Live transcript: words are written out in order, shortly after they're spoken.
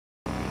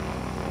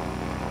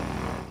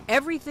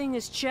Everything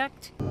is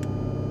checked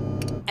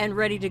and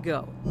ready to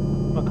go.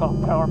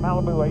 McCall Tower,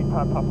 Malibu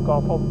 85 Papa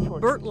Golf, hold the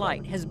Bert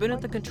Light has been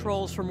at the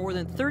controls for more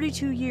than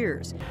 32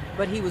 years,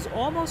 but he was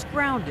almost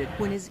grounded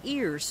when his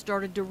ears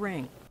started to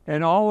ring.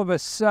 And all of a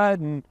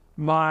sudden,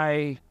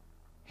 my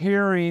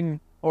hearing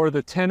or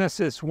the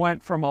tinnitus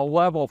went from a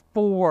level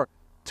 4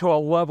 to a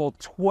level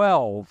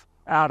 12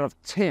 out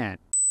of 10.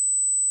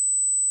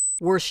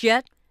 Worse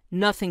yet,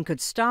 nothing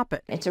could stop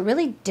it. It's a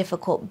really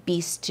difficult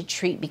beast to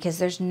treat because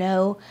there's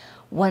no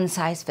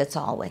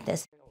one-size-fits-all with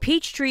this.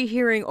 Peachtree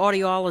hearing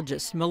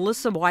audiologist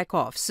Melissa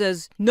Wyckoff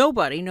says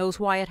nobody knows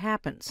why it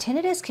happens.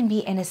 Tinnitus can be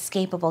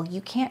inescapable.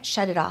 You can't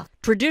shut it off.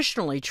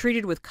 Traditionally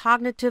treated with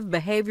cognitive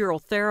behavioral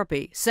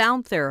therapy,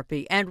 sound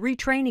therapy, and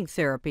retraining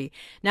therapy,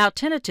 now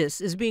tinnitus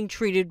is being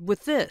treated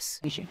with this.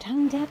 Use your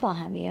tongue tip. I'll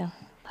have you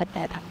put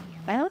that on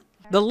your mouth.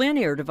 The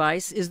linear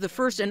device is the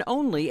first and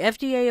only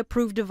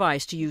FDA-approved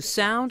device to use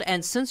sound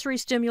and sensory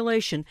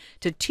stimulation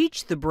to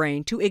teach the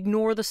brain to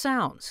ignore the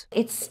sounds.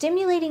 It's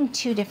stimulating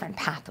two different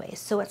pathways.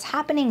 So what's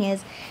happening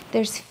is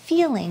there's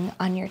feeling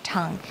on your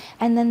tongue,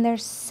 and then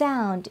there's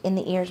sound in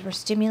the ears. We're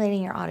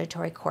stimulating your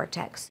auditory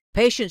cortex.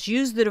 Patients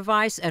use the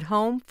device at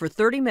home for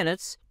 30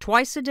 minutes,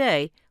 twice a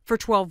day, for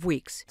 12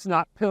 weeks. It's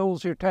not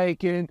pills you're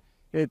taking.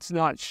 It's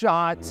not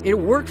shots. It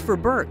worked for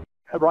Bert.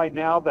 Right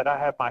now that I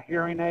have my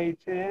hearing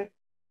aids in,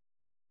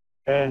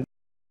 and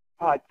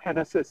my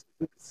tinnitus is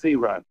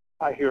 0.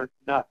 I hear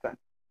nothing.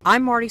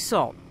 I'm Marty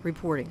Salt,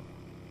 reporting.